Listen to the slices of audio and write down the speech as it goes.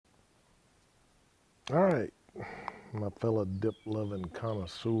All right, my fellow dip-loving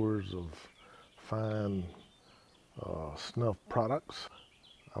connoisseurs of fine snuff products,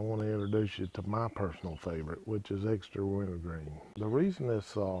 I want to introduce you to my personal favorite, which is Extra Wintergreen. The reason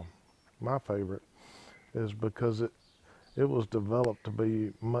it's my favorite is because it was developed to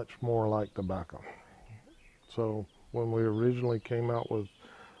be much more like tobacco. So when we originally came out with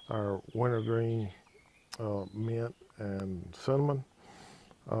our wintergreen mint and cinnamon,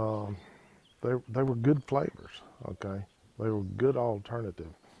 um, they were good flavors, okay? They were good alternative.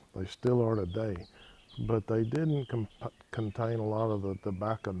 They still are today, but they didn't contain a lot of the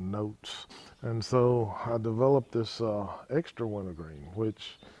tobacco notes. And so I developed this extra wintergreen,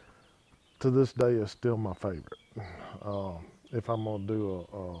 which to this day is still my favorite. Uh, if I'm gonna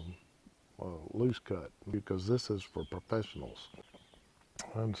do a loose cut, because this is for professionals.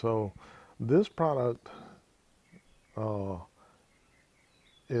 And so this product uh,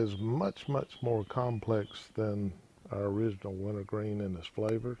 is much more complex than our original wintergreen in its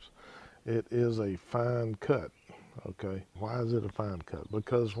flavors. It is a fine cut. Okay, why is it a fine cut?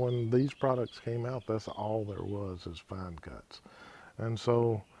 Because when these products came out, that's all there was, is fine cuts. And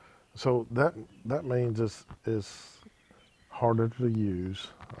so that means it's harder to use.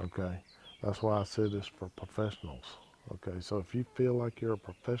 Okay, that's why I said it's for professionals. Okay, so if you feel like you're a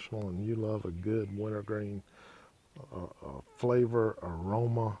professional and you love a good wintergreen flavor,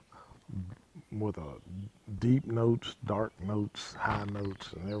 aroma, with a deep notes, dark notes, high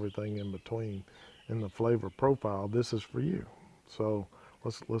notes, and everything in between in the flavor profile, this is for you. So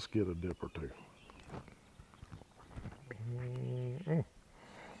let's get a dip or two.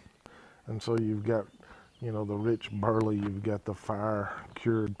 And so you've got, you know, the rich burley, you've got the fire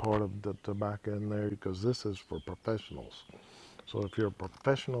cured part of the tobacco in there, because this is for professionals. So if you're a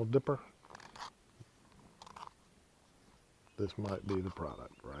professional dipper, this might be the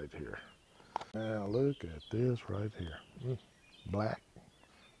product right here. Now look at this right here. Black,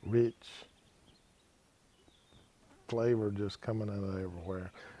 rich, flavor just coming out of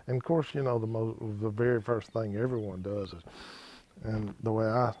everywhere. And of course, you know, the very first thing everyone does is, and the way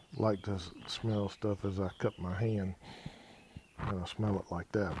I like to smell stuff is I cup my hand and I smell it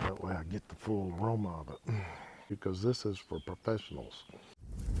like that. That way I get the full aroma of it, because this is for professionals.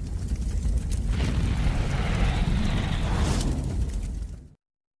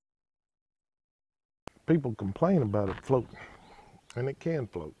 People complain about it floating, and it can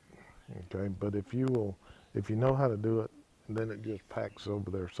float, okay? But if you know how to do it, then it just packs over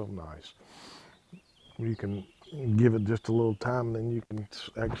there so nice. You can give it just a little time, and then you can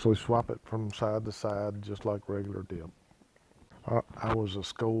actually swap it from side to side, just like regular dip. I was a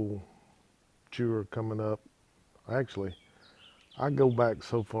skull chewer coming up. Actually, I go back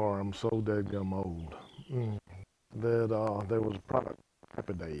so far, I'm so dead-gum old, that there was a product,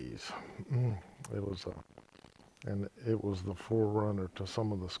 Happy Days. It was and it was the forerunner to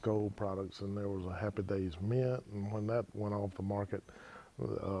some of the Skoal products, and there was a Happy Days mint, and when that went off the market,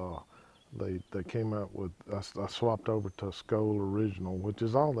 they came out with, I swapped over to Skoal Original, which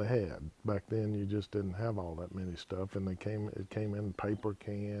is all they had. Back then you just didn't have all that many stuff, and it came in paper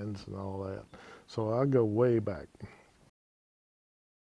cans and all that. So I go way back.